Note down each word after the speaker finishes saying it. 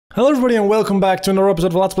Hello everybody and welcome back to another episode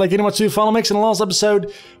of Let's Play Kingdom Hearts 2 Final Mix. In the last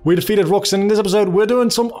episode, we defeated Rox, and in this episode, we're doing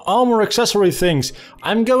some armor accessory things.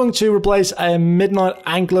 I'm going to replace a Midnight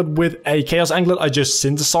Anklet with a Chaos Anklet I just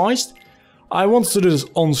synthesized. I wanted to do this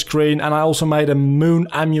on screen, and I also made a Moon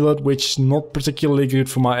Amulet, which is not particularly good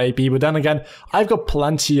for my AP, but then again, I've got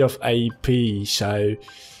plenty of AP, so...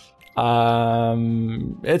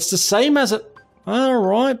 it's the same as it...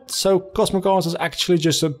 Alright, so Cosmic Arts is actually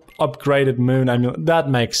just an upgraded Moon Amulet. That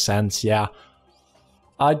makes sense, yeah.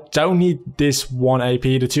 I don't need this one AP.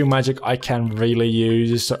 The 2 magic I can really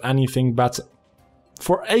use, so anything but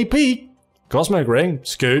for AP, Cosmic Ring,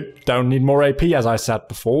 it's good. Don't need more AP, as I said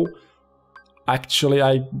before. Actually,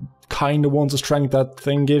 I kinda want the strength that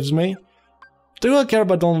thing gives me. Do I care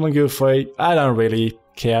about Donald and Goofy? I don't really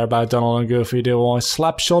care about Donald and Goofy, do I?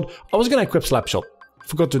 Slapshot? I was gonna equip Slapshot.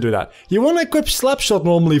 Forgot to do that. You want to equip Slapshot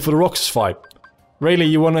normally for the Roxas fight. Really,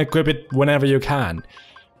 you want to equip it whenever you can.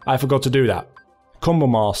 I forgot to do that. Combo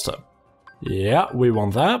Master. Yeah, we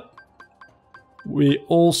want that. We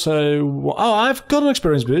also... Oh, I've got an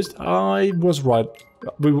experience boost. I was right.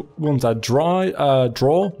 We want that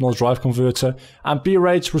draw, not drive converter. MP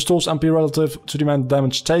rate restores MP relative to the amount of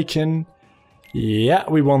damage taken. Yeah,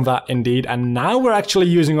 we want that indeed. And now we're actually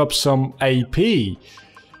using up some AP.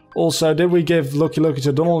 Also, did we give Lucky Lucky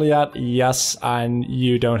to Donald yet? Yes, and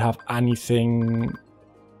you don't have anything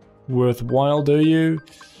worthwhile, do you?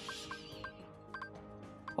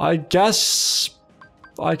 I guess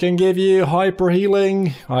I can give you hyper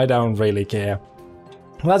healing. I don't really care.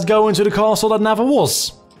 Let's go into the castle that never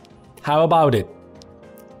was. How about it?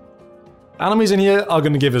 Enemies in here are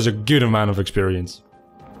gonna give us a good amount of experience.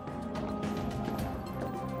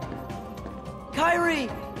 Kairi,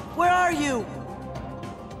 where are you?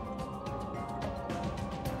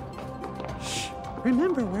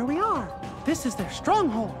 Remember where we are. This is their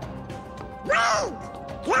stronghold. Wait!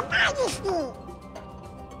 Your Majesty!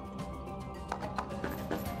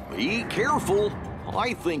 Be careful.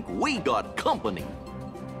 I think we got company.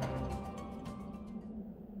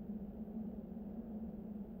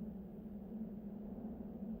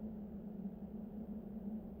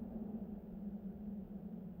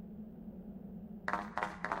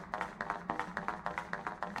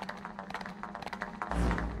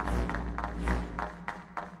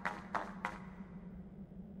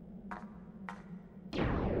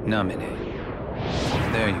 Namine.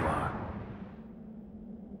 There you are.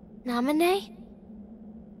 Namine?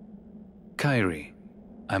 Kairi,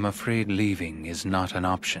 I'm afraid leaving is not an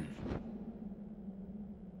option.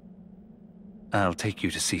 I'll take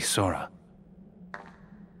you to see Sora.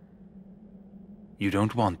 You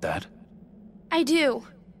don't want that? I do.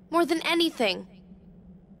 More than anything.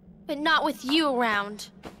 But not with you around.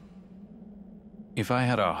 If I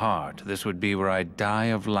had a heart, this would be where I'd die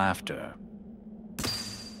of laughter.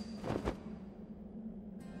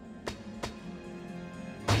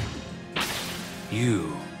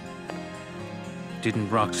 You. Didn't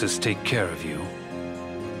Roxas take care of you?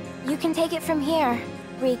 You can take it from here,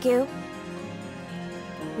 Riku.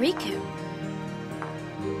 Riku?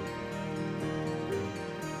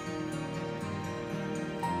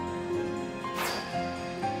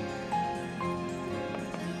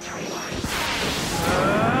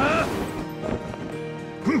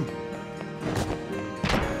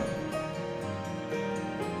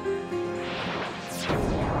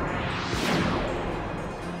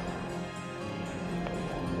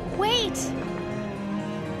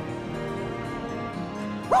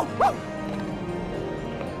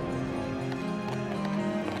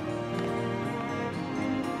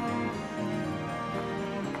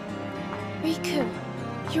 Riku,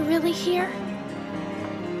 you're really here?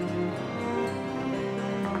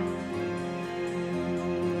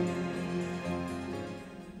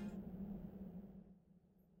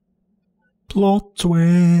 Plot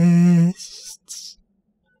twists.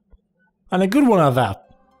 And a good one at that.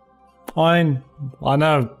 I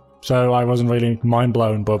know, so I wasn't really mind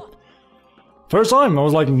blown, but first time I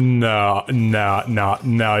was like, no.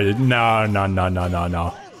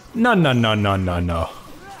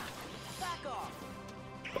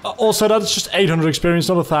 Also, that's just 800 experience,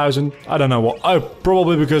 not 1,000. I don't know what. Oh,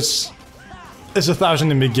 probably because it's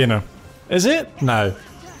 1,000 in beginner. Is it? No.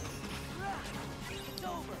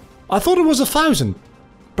 I thought it was 1,000.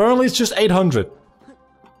 Apparently it's just 800.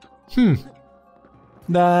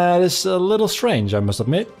 That is a little strange, I must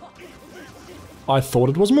admit. I thought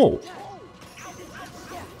it was more.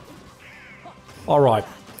 Alright.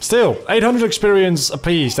 Still, 800 experience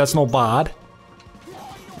apiece, that's not bad.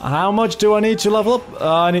 How much do I need to level up?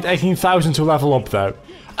 I need 18,000 to level up though.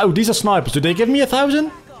 Oh, these are snipers. Do they give me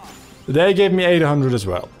 1,000? They gave me 800 as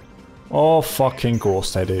well. Oh, fucking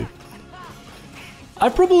course they do. I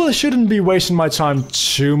probably shouldn't be wasting my time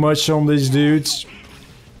too much on these dudes.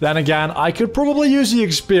 Then again, I could probably use the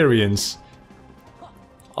experience.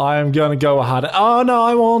 I am gonna go ahead. Oh no,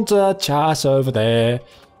 I want a chest over there.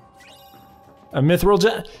 A mithril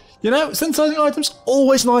gem. You know, synthesizing items,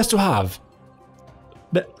 always nice to have.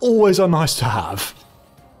 They always are nice to have.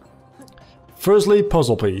 Firstly,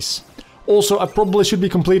 puzzle piece. Also, I probably should be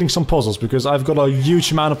completing some puzzles because I've got a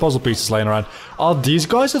huge amount of puzzle pieces laying around. Are these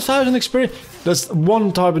guys 1,000 experience? There's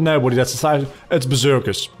one type of nobody that's 1,000. It's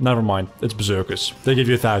berserkers. Never mind. It's berserkers. They give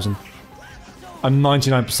you 1,000. I'm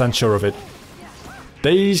 99% sure of it.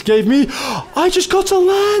 These gave me... I just got a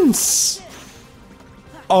lance!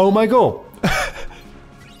 Oh my god.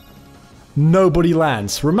 Nobody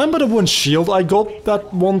lands. Remember the one shield I got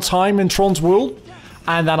that one time in Tron's World?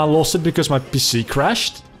 And then I lost it because my PC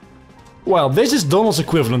crashed? Well, this is Donald's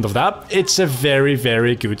equivalent of that. It's a very,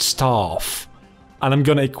 very good staff. And I'm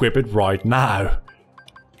gonna equip it right now.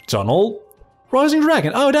 Donald? Rising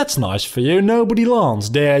Dragon. Oh, that's nice for you. Nobody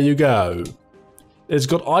lands. There you go. It's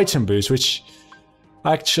got item boost, which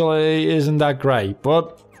actually isn't that great.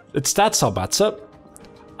 But its stats are better.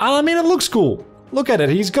 And I mean, it looks cool. Look at it.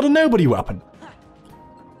 He's got a nobody weapon.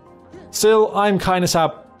 Still, I'm kind of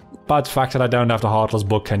sad about the fact that I don't have the Heartless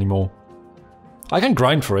book anymore. I can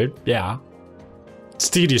grind for it, yeah. It's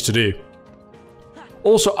tedious to do.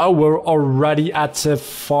 Also, oh, we're already at a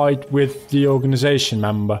fight with the organization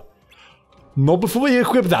member. Not before we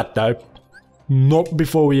equip that, though. Not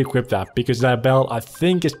before we equip that, because that belt, I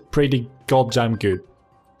think, is pretty goddamn good.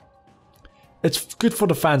 It's good for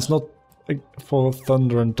the fans, not for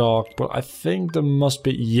Thunder and Dark, but I think there must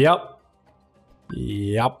be... Yep.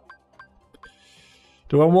 Yep.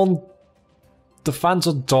 Do I want... the fans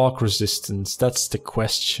or dark resistance? That's the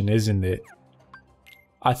question, isn't it?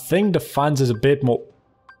 I think the fans is a bit more...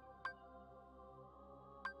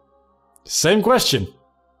 Same question.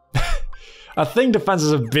 I think the fans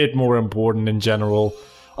is a bit more important in general.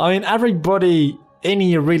 I mean, everybody in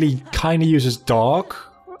here really kind of uses dark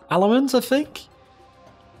elements, I think.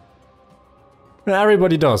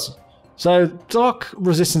 Everybody does. So dark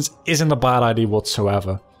resistance isn't a bad idea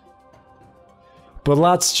whatsoever. But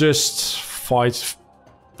let's just... fight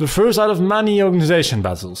the first out of many organization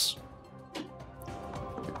battles.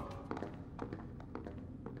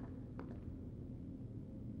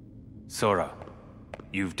 Sora,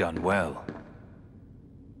 you've done well.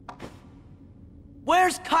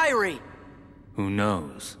 Where's Kairi? Who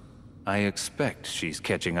knows? I expect she's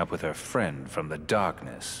catching up with her friend from the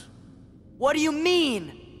darkness. What do you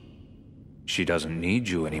mean? She doesn't need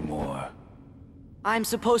you anymore. I'm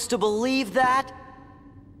supposed to believe that?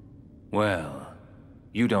 Well,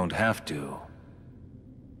 you don't have to.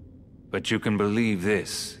 But you can believe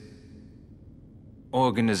this.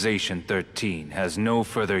 Organization 13 has no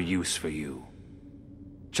further use for you.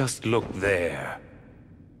 Just look there.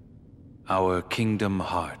 Our Kingdom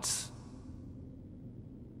Hearts.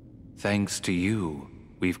 Thanks to you,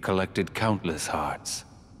 we've collected countless hearts.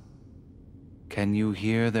 Can you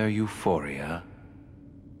hear their euphoria?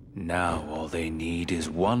 Now all they need is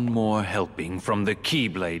one more helping from the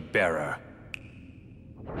Keyblade Bearer.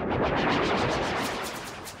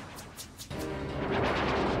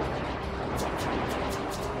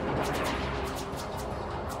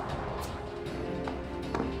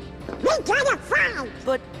 We gotta fight!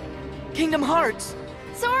 But... Kingdom Hearts!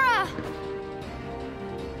 Sora!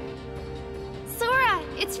 Sora,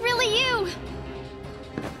 it's really you!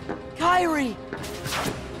 Kairi!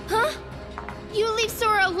 Huh? You leave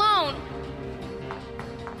Sora alone!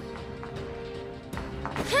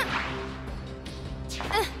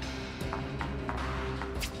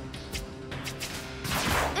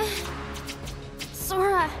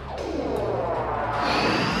 Sora!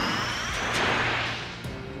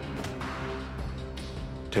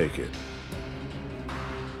 Take it.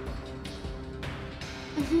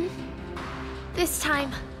 This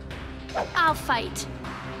time, I'll fight.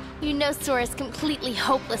 You know Sora's completely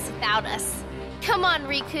hopeless without us. Come on,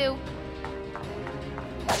 Riku.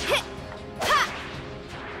 Ha!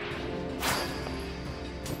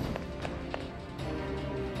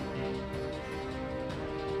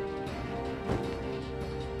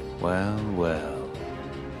 Well, well.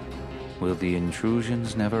 Will the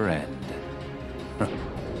intrusions never end?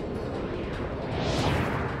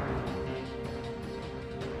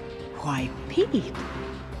 Why, Pete,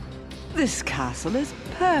 this castle is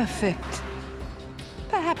perfect.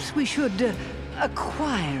 Perhaps we should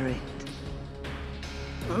acquire it.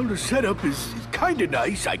 Well, the setup is kinda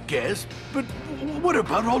nice, I guess. But what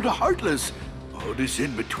about all the Heartless? Oh, this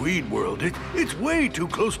in-between world, it's way too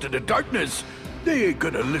close to the darkness. They ain't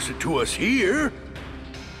gonna listen to us here.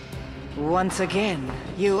 Once again,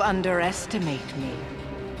 you underestimate me.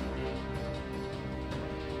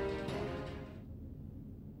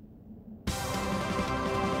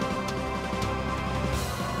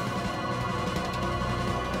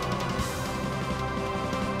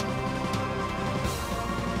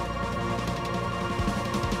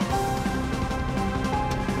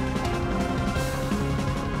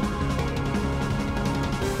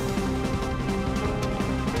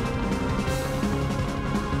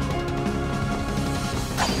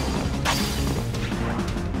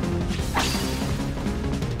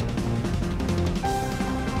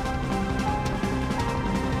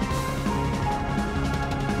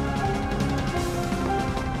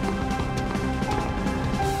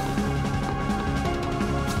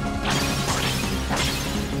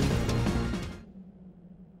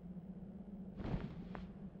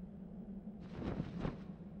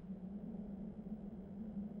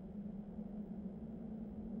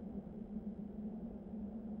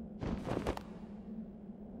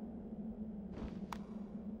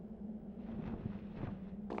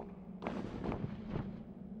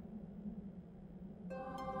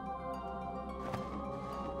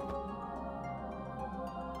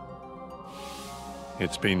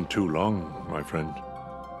 It's been too long, my friend.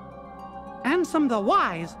 Ansem the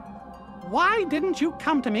Wise, why didn't you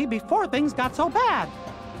come to me before things got so bad?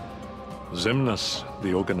 Xemnas,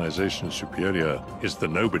 the organization superior, is the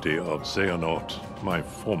nobody of Xehanort, my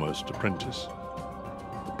foremost apprentice.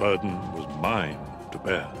 The burden was mine to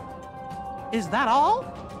bear. Is that all?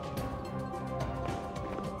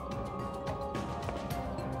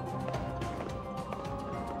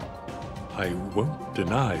 I won't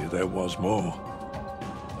deny there was more.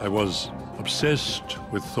 I was obsessed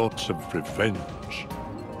with thoughts of revenge.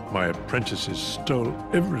 My apprentices stole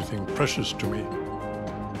everything precious to me.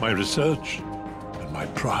 My research and my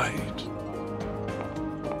pride.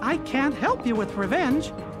 I can't help you with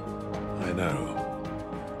revenge. I know.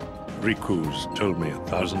 Riku's told me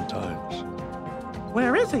 1,000 times.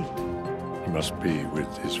 Where is he? He must be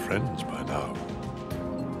with his friends by now.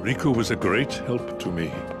 Riku was a great help to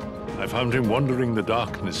me. I found him wandering the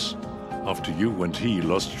darkness after you and he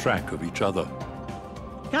lost track of each other.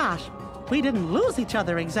 Gosh, we didn't lose each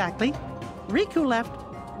other exactly. Riku left,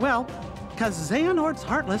 well, because Xehanort's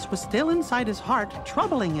Heartless was still inside his heart,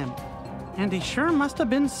 troubling him. And he sure must have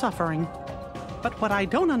been suffering. But what I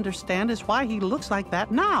don't understand is why he looks like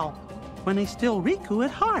that now, when he's still Riku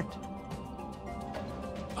at heart.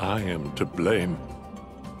 I am to blame.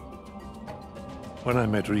 When I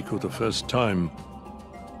met Riku the first time,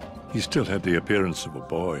 he still had the appearance of a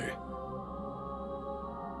boy.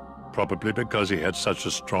 Probably because he had such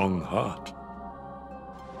a strong heart.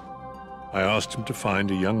 I asked him to find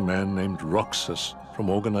a young man named Roxas from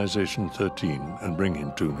Organization XIII and bring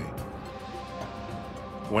him to me.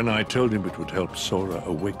 When I told him it would help Sora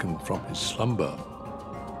awaken from his slumber,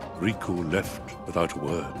 Riku left without a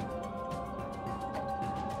word.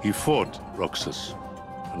 He fought Roxas,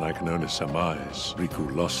 and I can only surmise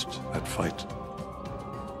Riku lost that fight.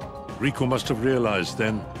 Riku must have realized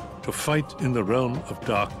then, to fight in the realm of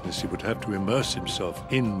darkness, he would have to immerse himself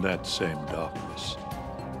in that same darkness.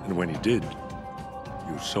 And when he did,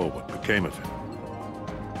 you saw what became of him.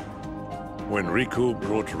 When Riku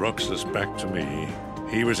brought Roxas back to me,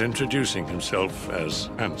 he was introducing himself as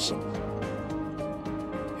Ansem.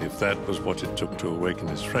 If that was what it took to awaken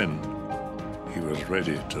his friend, he was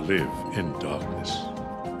ready to live in darkness.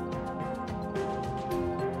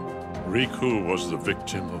 Riku was the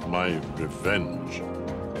victim of my revenge.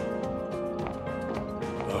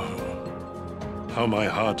 Oh, how my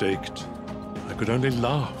heart ached. I could only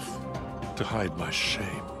laugh to hide my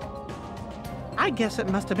shame. I guess it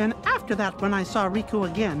must have been after that when I saw Riku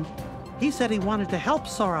again. He said he wanted to help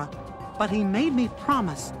Sora, but he made me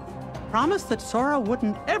promise. Promise that Sora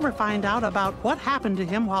wouldn't ever find out about what happened to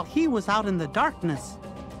him while he was out in the darkness.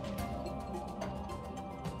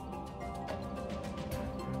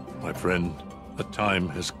 My friend, the time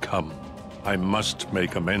has come. I must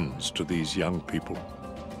make amends to these young people.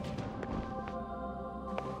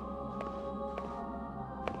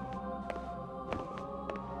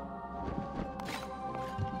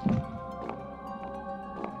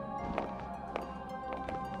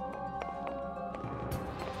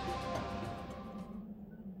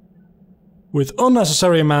 With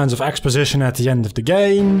unnecessary amounts of exposition at the end of the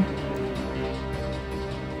game,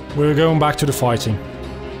 we're going back to the fighting.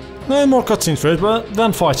 No more cutscenes first, but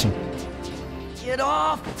then fighting. Get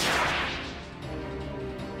off!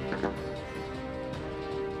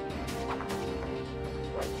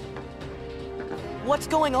 What's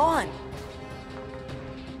going on?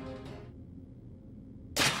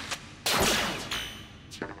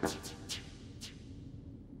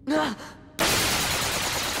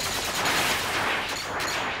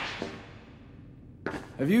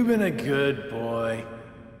 Have you been a good boy?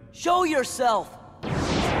 Show yourself!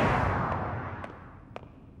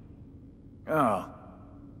 Oh,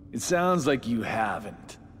 it sounds like you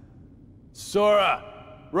haven't. Sora!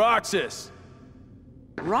 Roxas!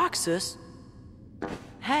 Roxas?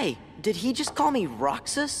 Hey, did he just call me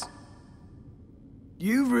Roxas?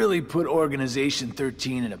 You've really put Organization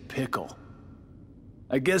 13 in a pickle.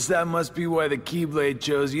 I guess that must be why the Keyblade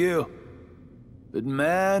chose you. But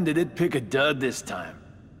man, did it pick a dud this time.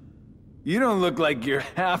 You don't look like you're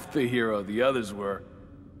half the hero the others were.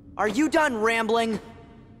 Are you done rambling?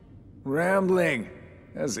 Rambling?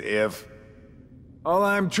 As if. All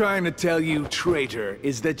I'm trying to tell you, traitor,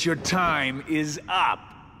 is that your time is up.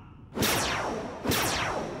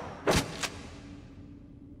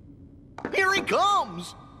 Here he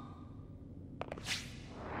comes!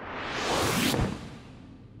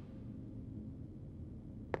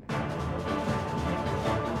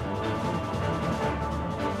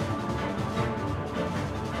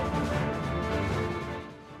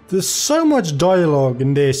 There's so much dialogue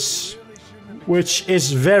in this, which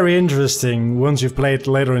is very interesting once you've played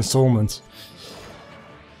later installments.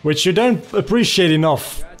 Which you don't appreciate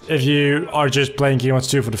enough if you are just playing Kingdom Hearts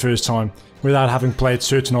 2 for the first time, without having played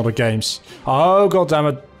certain other games. Oh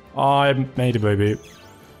goddammit, I made a baby.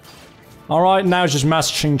 Alright, now just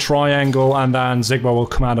mashing triangle and then Xigbar will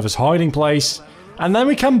come out of his hiding place. And then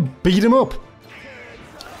we can beat him up.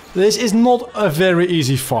 This is not a very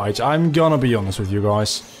easy fight, I'm gonna be honest with you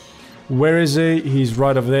guys. Where is he? He's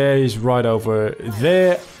right over there, he's right over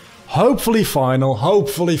there. Hopefully final,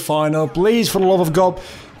 please for the love of God,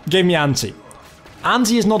 give me Anti.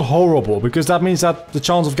 Anti is not horrible, because that means that the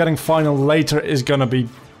chance of getting final later is gonna be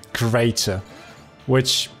greater.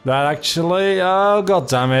 Which, that actually, oh god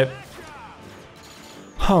damn it.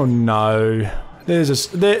 Oh no. This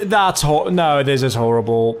is, no, this is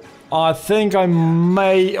horrible. I think I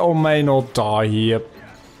may or may not die here.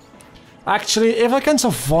 Actually, if I can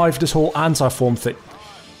survive this whole anti-form thing.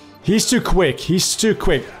 He's too quick,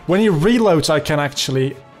 When he reloads I can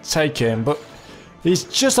actually take him, but he's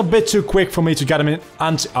just a bit too quick for me to get him in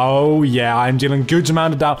anti- Oh yeah, I'm dealing good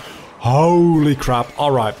amount of damage. Holy crap,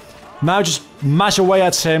 alright. Now just mash away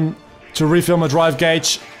at him to refill my drive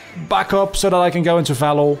gauge. Back up so that I can go into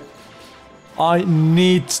Valor. I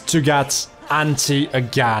need to get anti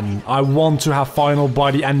again. I want to have final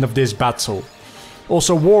by the end of this battle.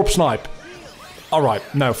 Also warp snipe. Alright,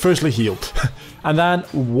 no, firstly healed. And then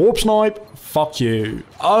warp snipe, fuck you.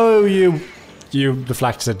 Oh, you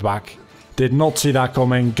deflected it back. Did not see that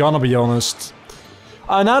coming, gonna be honest.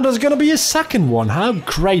 And now there's gonna be a second one, how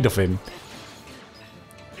great of him.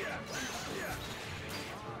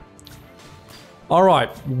 Alright,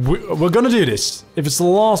 we're gonna do this. If it's the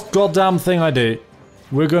last goddamn thing I do,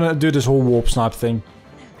 we're gonna do this whole warp snipe thing.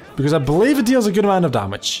 Because I believe it deals a good amount of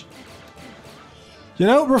damage. You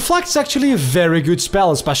know, Reflect is actually a very good spell,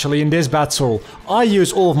 especially in this battle. I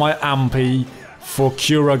use all of my MP for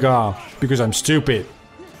Curaga, because I'm stupid.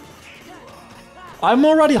 I'm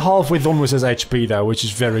already halfway done with his HP though, which is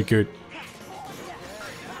very good.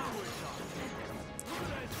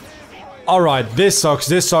 Alright, this sucks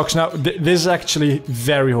now. This is actually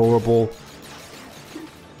very horrible.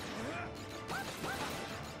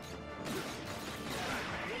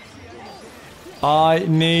 I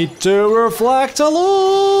need to reflect a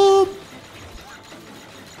lot.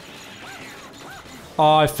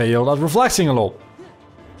 I failed at reflecting a lot.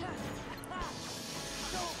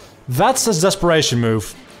 That's his desperation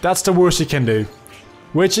move. That's the worst he can do.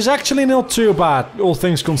 Which is actually not too bad, all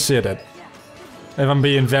things considered. If I'm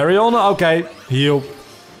being very honest, okay, heal.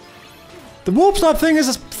 The warp snipe thing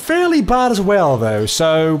is fairly bad as well though,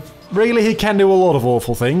 so really he can do a lot of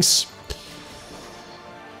awful things.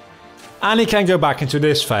 And he can go back into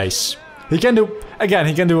this phase. He can do, again,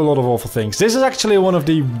 he can do a lot of awful things. This is actually one of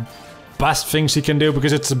the best things he can do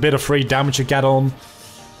because it's a bit of free damage you get on.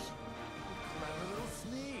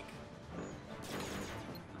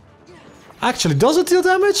 Actually, does it deal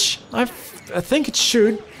damage? I think it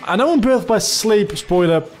should. I know in Birth by Sleep,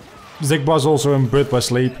 spoiler, Xigbar's also in Birth by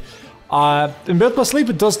Sleep. In Birth by Sleep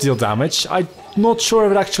it does deal damage. I'm not sure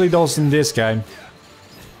if it actually does in this game.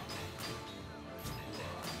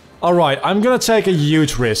 Alright, I'm gonna take a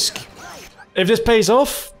huge risk. If this pays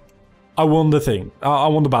off, I won the thing. I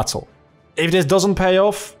won the battle. If this doesn't pay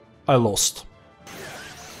off, I lost.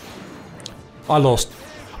 I lost.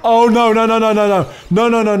 Oh no, no, no, no, no, no. No,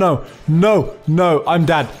 no, no, no. No, no, I'm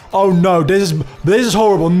dead. Oh no, this is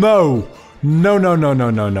horrible. No. No, no, no,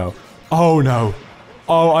 no, no, no. Oh no.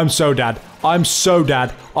 Oh, I'm so dead. I'm so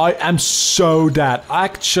dead. I am so dead.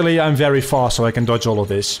 Actually, I'm very fast so I can dodge all of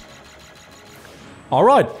this.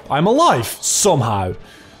 Alright, I'm alive, somehow.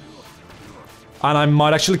 And I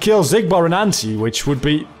might actually kill Xigbar and Anti, which would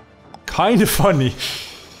be kind of funny.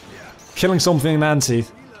 Killing something in Anti.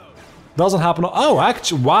 Doesn't happen. Oh,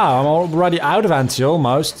 actually, wow, I'm already out of Anti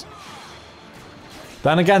almost.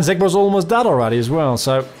 Then again, Xigbar's almost dead already as well,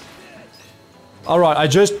 so... Alright, I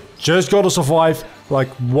just gotta survive like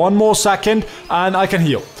 1 more second and I can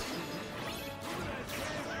heal.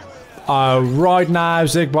 Right now,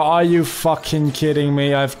 Xigbar, are you fucking kidding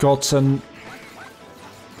me? I've gotten...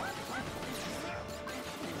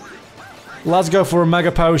 Let's go for a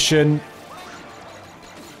Mega Potion.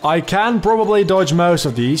 I can probably dodge most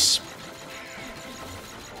of these.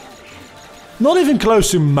 Not even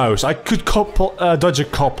close to most. I could dodge a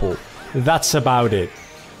couple. That's about it.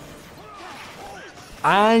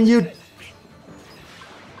 And you...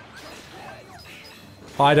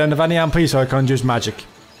 I don't have any MP, so I can't use magic.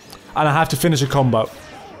 And I have to finish a combo.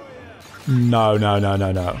 No, no, no,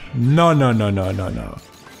 no, no. No, no, no, no, no, no.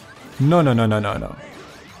 No, no, no, no, no, no.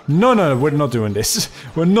 No, no, we're not doing this.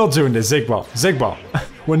 We're not doing this, Xigbar. Xigbar.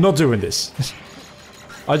 We're not doing this.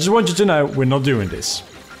 I just want you to know, we're not doing this.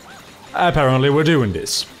 Apparently, we're doing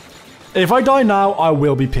this. If I die now, I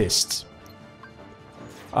will be pissed.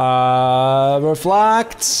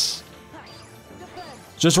 Reflect.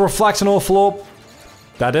 Just reflect an awful orb.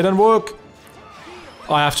 That didn't work.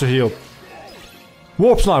 I have to heal.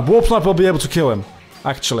 Warp Snipe. Warp Snipe will be able to kill him.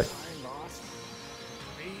 Actually.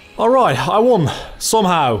 Alright, I won.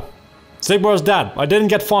 Somehow. Xigbar's dead. I didn't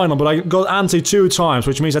get final, but I got Anti 2 times,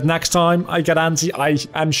 which means that next time I get Anti, I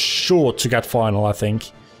am sure to get final, I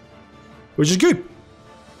think. Which is good.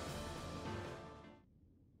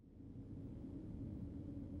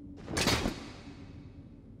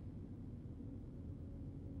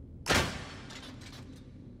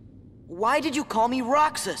 Why did you call me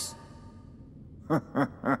Roxas?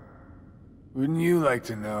 Wouldn't you like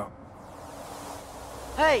to know?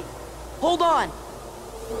 Hey, hold on.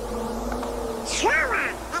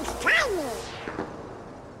 Slower, it's tiny.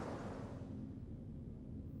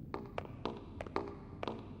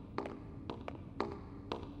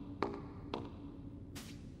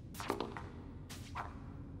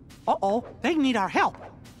 Uh-oh, they need our help.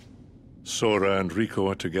 Sora and Rico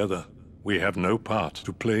are together. We have no part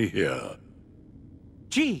to play here.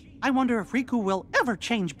 Gee, I wonder if Riku will ever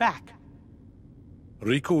change back.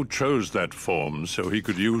 Rico chose that form so he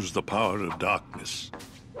could use the power of darkness.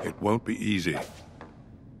 It won't be easy.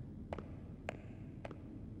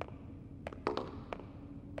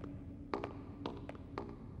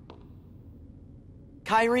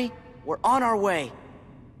 Kairi, we're on our way.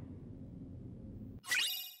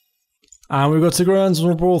 And we got to Grand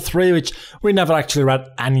Brawl 3, which we never actually read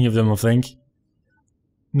any of them, I think.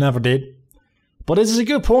 Never did. But this is a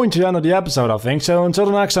good point to end of the episode, I think. So until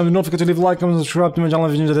the next time, do not forget to leave a like, comment, and subscribe to my channel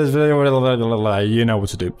if you enjoyed this video. You know what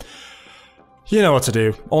to do. You know what to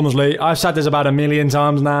do. Honestly, I've said this about 1,000,000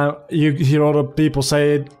 times now. You hear other people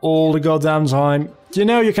say it all the goddamn time. You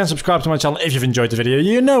know you can subscribe to my channel if you've enjoyed the video.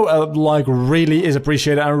 You know a like really is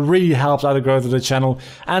appreciated and really helps out the growth of the channel.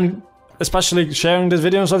 And especially sharing this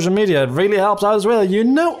video on social media, it really helps out as well. You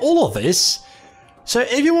know all of this. So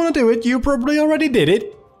if you want to do it, you probably already did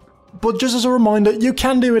it. But just as a reminder, you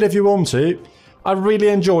can do it if you want to. I'd really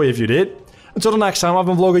enjoy if you did. Until the next time, I've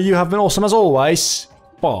been Vlogger, you have been awesome as always.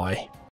 Bye.